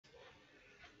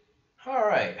All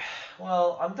right.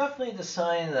 Well, I'm definitely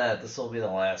deciding that this will be the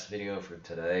last video for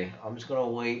today. I'm just gonna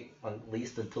wait at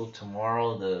least until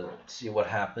tomorrow to see what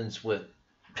happens with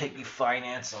Piggy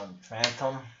Finance on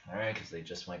Phantom. All right, because they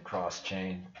just went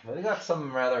cross-chain. But they got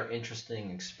some rather interesting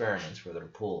experiments for their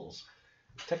pools.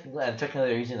 Technically,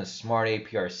 they're using a smart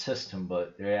APR system,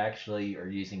 but they actually are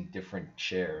using different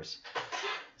shares.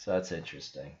 So that's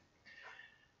interesting.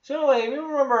 So anyway, we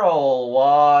remember a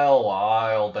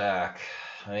while back.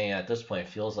 I mean, at this point,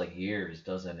 it feels like years,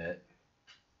 doesn't it?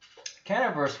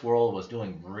 Cannaverse World was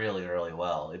doing really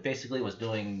well. It basically was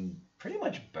doing pretty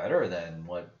much better than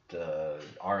what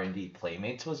RND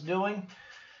Playmates was doing.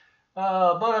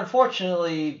 But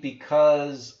unfortunately,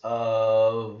 because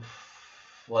of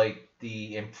like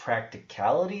the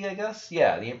impracticality, I guess,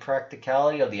 yeah, the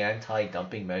impracticality of the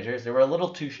anti-dumping measures, they were a little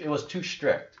too. It was too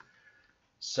strict.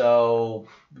 So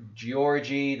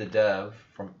Georgie, the dev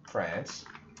from France,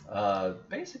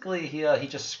 basically he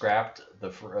just scrapped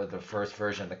the first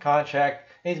version of the contract.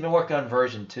 And he's been working on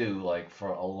version 2 like for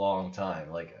a long time.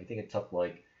 Like I think it took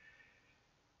like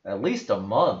at least a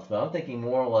month, but I'm thinking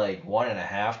more like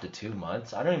 1.5 to 2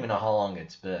 months. I don't even know how long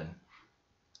it's been.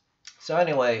 So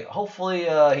anyway, hopefully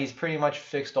he's pretty much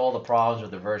fixed all the problems with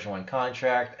the version 1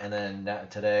 contract, and then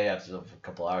today, as of a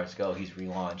couple hours ago, he's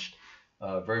relaunched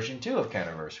version 2 of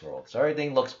Cannaverse World. So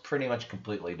everything looks pretty much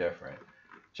completely different.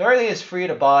 So everything is free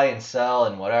to buy and sell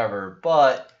and whatever,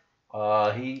 but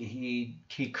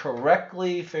he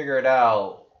correctly figured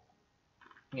out,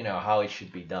 how it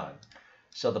should be done.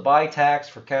 So the buy tax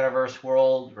for Cannaverse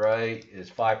World, right, is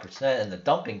 5%, and the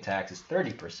dumping tax is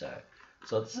 30%.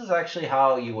 So this is actually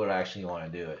how you would actually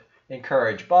want to do it.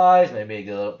 Encourage buys, maybe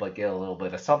get a little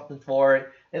bit of something for it,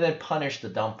 and then punish the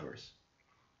dumpers.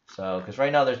 So, because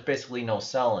right now there's basically no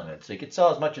selling it. So you can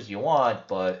sell as much as you want,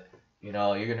 but, you're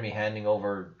going to be handing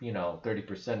over,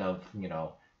 30% of,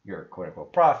 your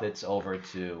quote-unquote profits over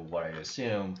to what I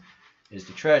assume is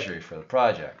the treasury for the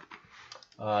project.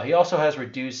 He also has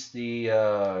reduced the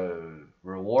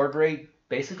reward rate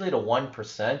basically to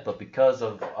 1%, but because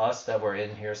of us that were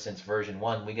in here since version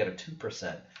 1, we get a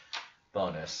 2%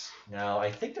 bonus. Now, I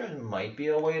think there might be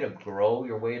a way to grow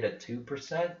your way to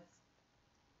 2%.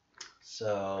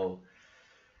 So,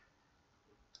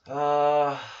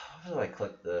 how do I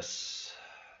click this?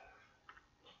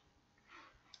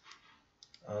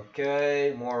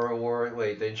 Okay, more reward.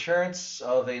 Wait, the insurance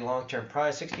of a long-term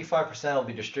prize, 65% will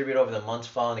be distributed over the months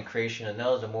following the creation of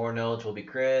nodes. The more nodes will be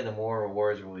created, the more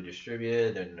rewards will be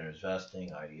distributed. Then there's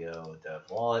vesting, IDO, dev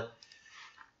wallet.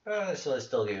 So they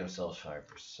still give themselves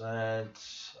 5%.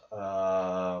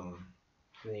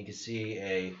 Then you can see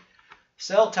a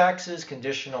sell taxes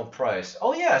conditional price.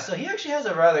 Oh yeah, so he actually has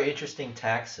a rather interesting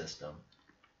tax system.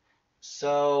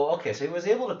 So, okay, so he was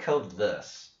able to code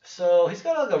this. So he's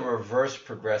got like a reverse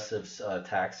progressive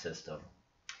tax system.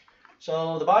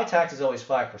 So the buy tax is always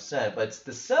 5%, but it's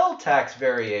the sell tax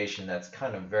variation that's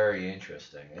kind of very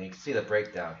interesting. And you can see the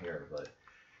breakdown here. But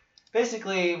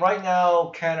basically, right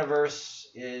now, Cannaverse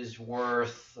is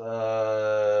worth,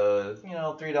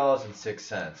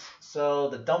 $3.06. So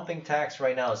the dumping tax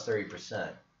right now is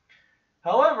 30%.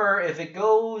 However, if it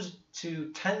goes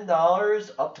to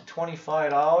 $10 up to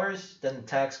 $25, then the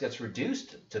tax gets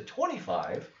reduced to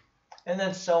 25, and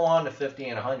then so on to 50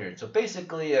 and 100. So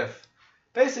basically,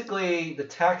 the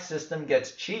tax system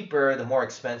gets cheaper, the more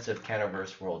expensive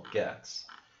Cannaverse World gets.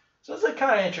 So it's a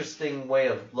kind of interesting way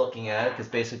of looking at it, because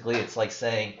basically it's like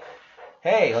saying,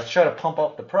 hey, let's try to pump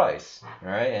up the price, all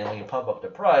right? And when you pump up the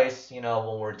price,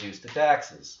 we'll reduce the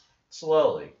taxes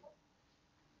slowly.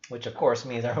 Which of course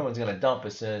means everyone's going to dump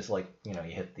as soon as you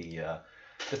hit the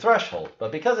threshold.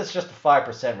 But because it's just a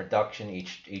 5% reduction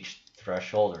each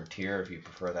threshold or tier, if you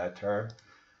prefer that term,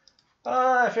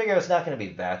 I figure it's not going to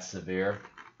be that severe.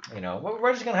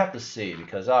 We're just going to have to see,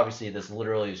 because obviously this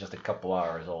literally is just a couple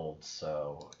hours old.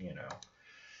 So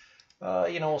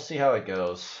we'll see how it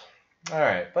goes. All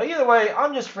right, but either way,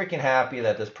 I'm just freaking happy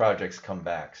that this project's come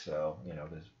back. So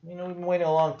because we've been waiting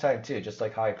a long time too, just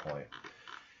like High Point.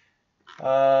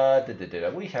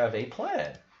 We have a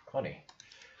plan. Funny.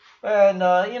 And,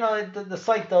 the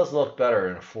site does look better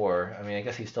in 4. I mean, I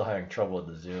guess he's still having trouble with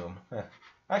the zoom.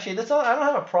 Actually, I don't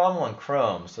have a problem on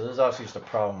Chrome, so this is obviously just a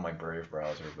problem with my Brave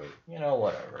browser, but,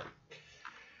 whatever.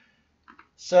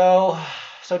 So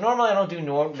normally I don't do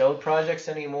node projects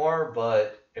anymore,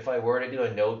 but if I were to do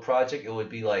a node project, it would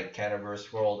be like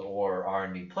Cannaverse World or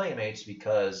RND Playmates,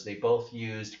 because they both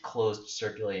used closed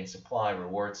circulating supply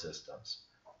reward systems.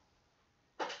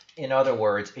 In other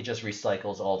words, it just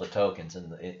recycles all the tokens in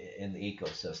the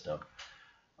ecosystem.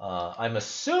 I'm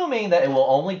assuming that it will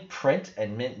only print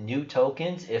and mint new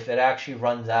tokens if it actually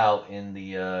runs out in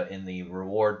the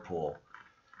reward pool.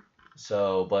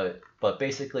 So, but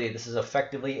basically, this is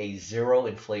effectively a zero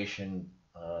inflation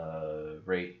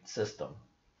rate system.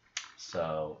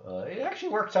 So it actually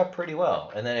works out pretty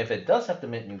well. And then if it does have to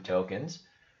mint new tokens,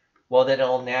 well, then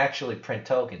it'll naturally print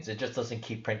tokens. It just doesn't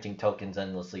keep printing tokens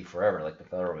endlessly forever like the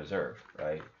Federal Reserve,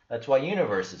 right? That's why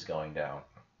Universe is going down.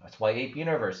 That's why Ape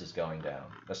Universe is going down,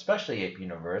 especially Ape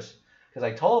Universe, because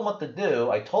I told him what to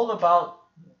do. I told him about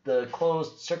the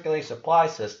closed circulating supply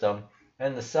system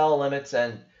and the sell limits,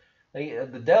 and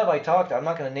the dev I talked to, I'm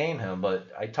not going to name him, but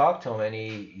I talked to him and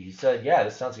he said, yeah,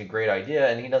 this sounds like a great idea,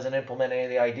 and he doesn't implement any of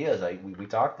the ideas we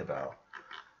talked about.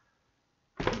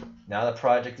 Now the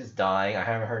project is dying. I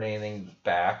haven't heard anything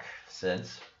back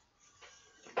since.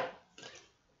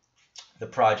 The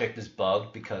project is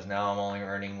bugged because now I'm only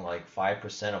earning like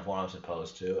 5% of what I'm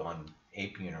supposed to on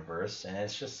Ape Universe, and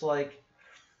it's just like,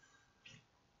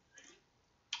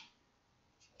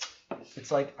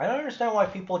 I don't understand why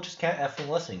people just can't effing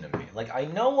listen to me. Like, I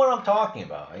know what I'm talking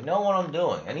about. I know what I'm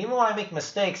doing. And even when I make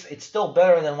mistakes, it's still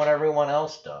better than what everyone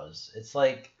else does. It's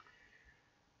like,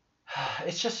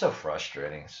 it's just so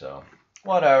frustrating. So,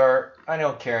 whatever. I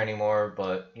don't care anymore.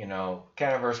 But, you know,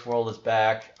 Cannaverse World is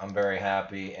back. I'm very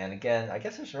happy. And again, I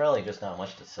guess there's really just not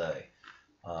much to say.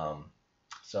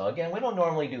 So, again, we don't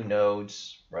normally do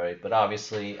nodes, right? But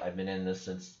obviously, I've been in this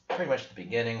since pretty much the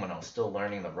beginning when I was still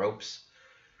learning the ropes.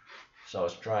 So I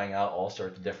was trying out all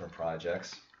sorts of different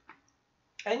projects.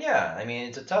 And yeah, I mean,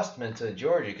 it's a testament to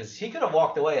Georgie, because he could have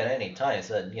walked away at any time and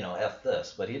said, you know, F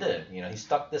this, but he didn't. You know, he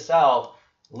stuck this out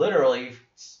literally,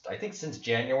 I think, since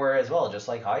January as well, just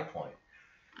like High Point.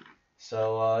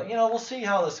 So, you know, we'll see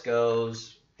how this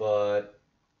goes. But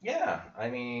yeah, I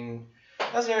mean,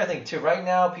 that's the other thing too. Right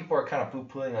now, people are kind of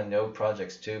poo-pooing on node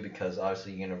projects too, because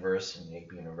obviously Universe and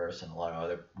Ape Universe and a lot of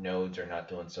other nodes are not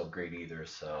doing so great either.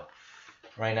 So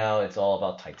right now, it's all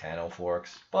about titano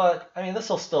forks. But, I mean, this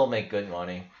will still make good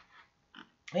money.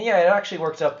 And yeah, it actually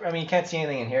works up. I mean, you can't see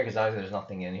anything in here because obviously there's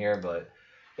nothing in here, but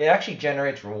it actually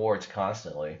generates rewards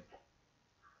constantly.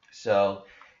 So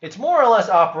it's more or less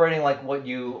operating like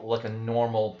a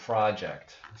normal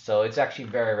project. So it's actually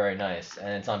very, very nice.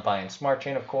 And it's on Binance Smart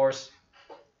Chain, of course.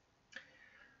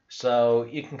 So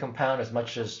you can compound as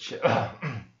much as...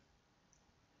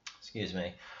 excuse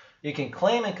me. You can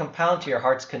claim and compound to your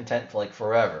heart's content like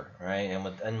forever, right? And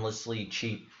with endlessly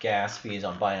cheap gas fees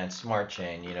on Binance Smart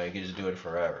Chain, you know, you can just do it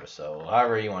forever. So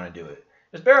however you want to do it.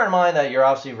 Just bear in mind that you're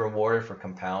obviously rewarded for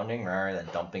compounding rather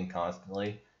than dumping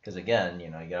constantly. Because again, you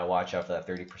know, you got to watch out for that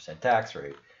 30% tax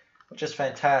rate, which is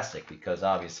fantastic because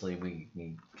obviously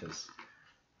because,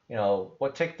 you know,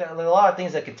 there's a lot of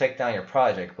things that could take down your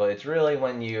project, but it's really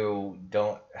when you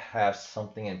don't have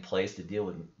something in place to deal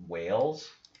with whales.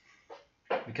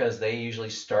 Because they usually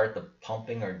start the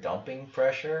pumping or dumping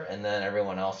pressure, and then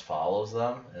everyone else follows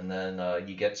them, and then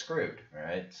you get screwed,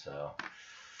 right? So,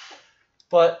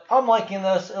 but I'm liking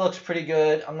this. It looks pretty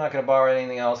good. I'm not going to borrow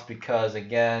anything else because,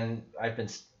 again, I've been,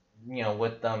 you know,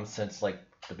 with them since like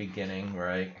the beginning,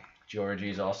 right?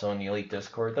 Georgie's also in the Elite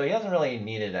Discord, though he hasn't really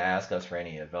needed to ask us for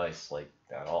any advice like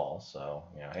at all. So,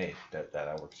 you know, hey,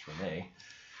 that works for me.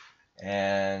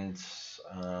 And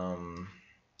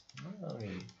let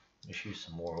me issue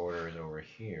some more orders over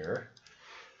here.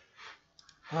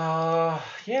 Yeah,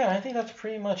 I think that's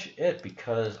pretty much it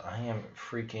because I am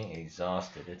freaking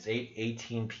exhausted. It's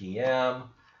 8:18 p.m.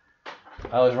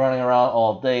 I was running around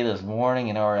all day this morning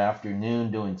and our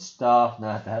afternoon doing stuff. Now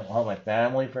I have to help my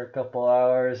family for a couple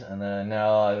hours, and then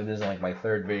now this is like my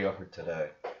third video for today.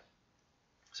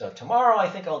 So tomorrow I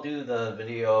think I'll do the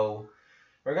video,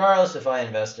 regardless if I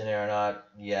invest in it or not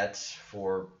yet,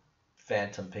 for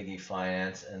Phantom Piggy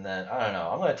Finance, and then I don't know.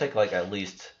 I'm gonna take like at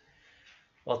least.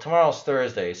 Well, tomorrow's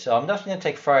Thursday, so I'm definitely gonna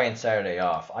take Friday and Saturday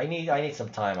off. I need some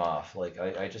time off. Like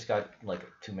I just got like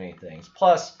too many things.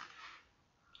 Plus,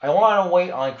 I want to wait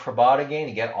on Krabata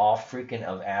to get off freaking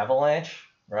of Avalanche,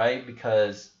 right?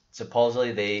 Because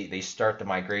supposedly they start the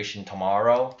migration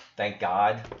tomorrow. Thank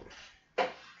God.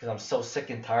 Because I'm so sick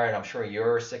and tired. I'm sure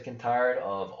you're sick and tired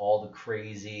of all the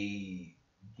crazy,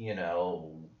 you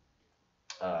know,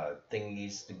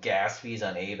 thingies, the gas fees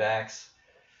on AVAX.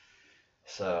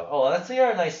 So, oh, that's the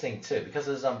other nice thing too, because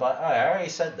this is on. I already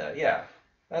said that. Yeah,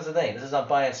 that's the thing. This is on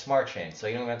Binance Smart Chain, so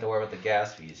you don't have to worry about the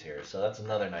gas fees here. So that's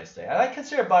another nice thing. And I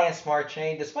consider Binance Smart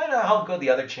Chain, despite how good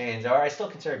the other chains are, I still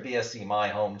consider BSC my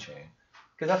home chain,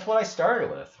 because that's what I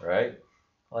started with, right?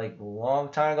 Like a long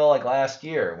time ago, like last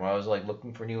year, when I was like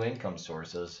looking for new income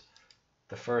sources,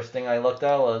 the first thing I looked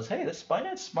at was, hey, this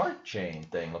Binance Smart Chain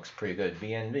thing looks pretty good,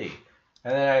 BNB.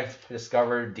 And then I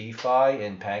discovered DeFi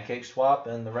and PancakeSwap,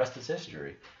 and the rest is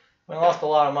history. I lost a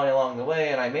lot of money along the way,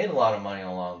 and I made a lot of money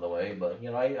along the way, but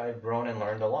I've grown and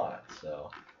learned a lot. So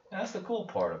that's the cool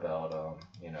part about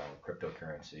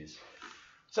cryptocurrencies.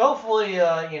 So hopefully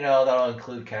that'll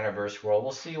include Cannaverse World.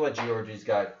 We'll see what Georgie's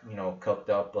got cooked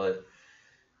up, but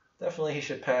definitely he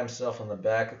should pat himself on the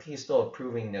back. I think he's still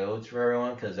approving nodes for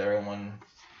everyone because everyone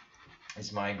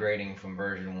is migrating from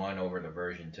version 1 over to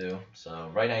version 2.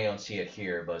 So right now you don't see it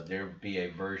here, but there'll be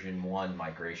a version 1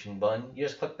 migration button. You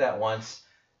just click that once,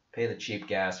 pay the cheap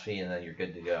gas fee, and then you're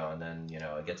good to go. And then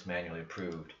it gets manually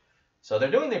approved. So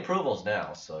they're doing the approvals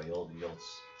now, so you'll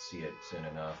see it soon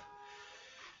enough.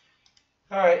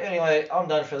 All right. Anyway, I'm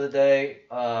done for the day.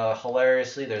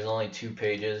 Hilariously, there's only 2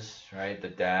 pages, right? The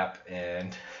DAP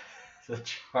and the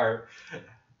chart.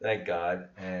 Thank God.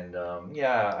 And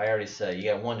yeah, I already said you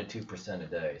get 1 to 2% a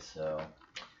day. So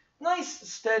nice,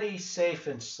 steady, safe,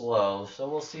 and slow. So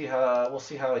we'll see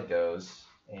how it goes.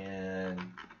 And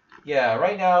yeah,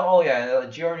 right now, oh yeah,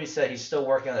 Giorgi said he's still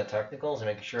working on the technicals and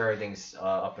making sure everything's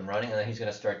up and running, and then he's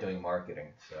gonna start doing marketing.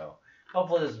 So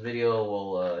hopefully this video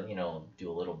will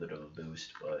do a little bit of a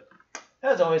boost. But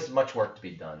as always, much work to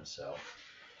be done. So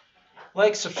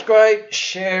like, subscribe,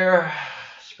 share.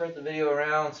 Spread the video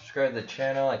around, subscribe to the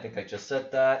channel. I think I just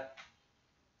said that.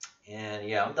 And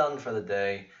yeah, I'm done for the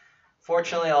day.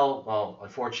 Fortunately,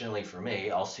 unfortunately for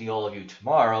me, I'll see all of you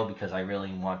tomorrow because I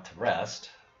really want to rest.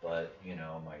 But,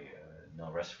 no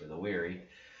rest for the weary.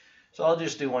 So I'll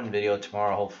just do one video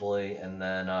tomorrow, hopefully. And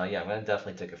then, yeah, I'm going to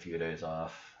definitely take a few days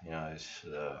off. I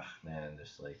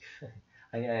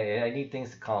need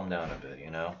things to calm down a bit,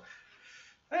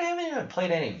 I haven't even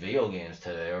played any video games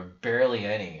today, or barely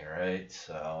any, right?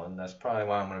 So, and that's probably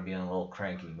why I'm going to be in a little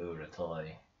cranky mood until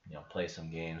I, play some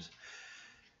games.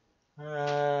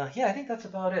 Yeah, I think that's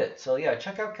about it. So yeah,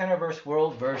 check out Cannaverse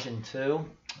World version 2.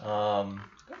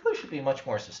 Hopefully should be much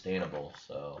more sustainable.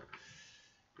 So,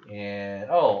 and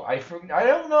I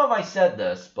don't know if I said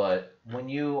this, but when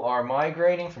you are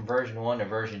migrating from version 1 to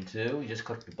version 2, you just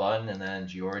click the button, and then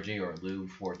Georgie or Lou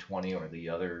 420 or the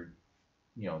other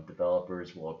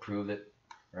developers will approve it,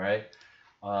 right?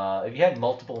 If you had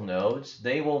multiple nodes,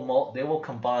 they will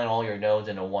combine all your nodes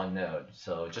into one node.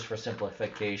 So just for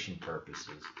simplification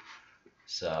purposes.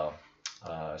 So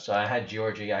I had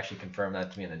Georgie actually confirm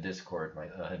that to me in the Discord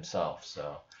himself.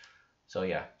 So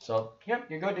yeah. So yep,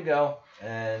 you're good to go.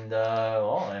 And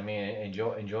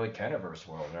enjoy Cannaverse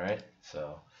World, right?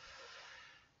 So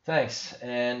thanks,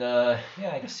 and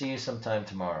yeah, I can see you sometime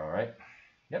tomorrow, right?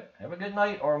 Yep. Have a good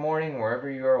night or morning wherever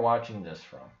you are watching this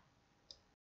from.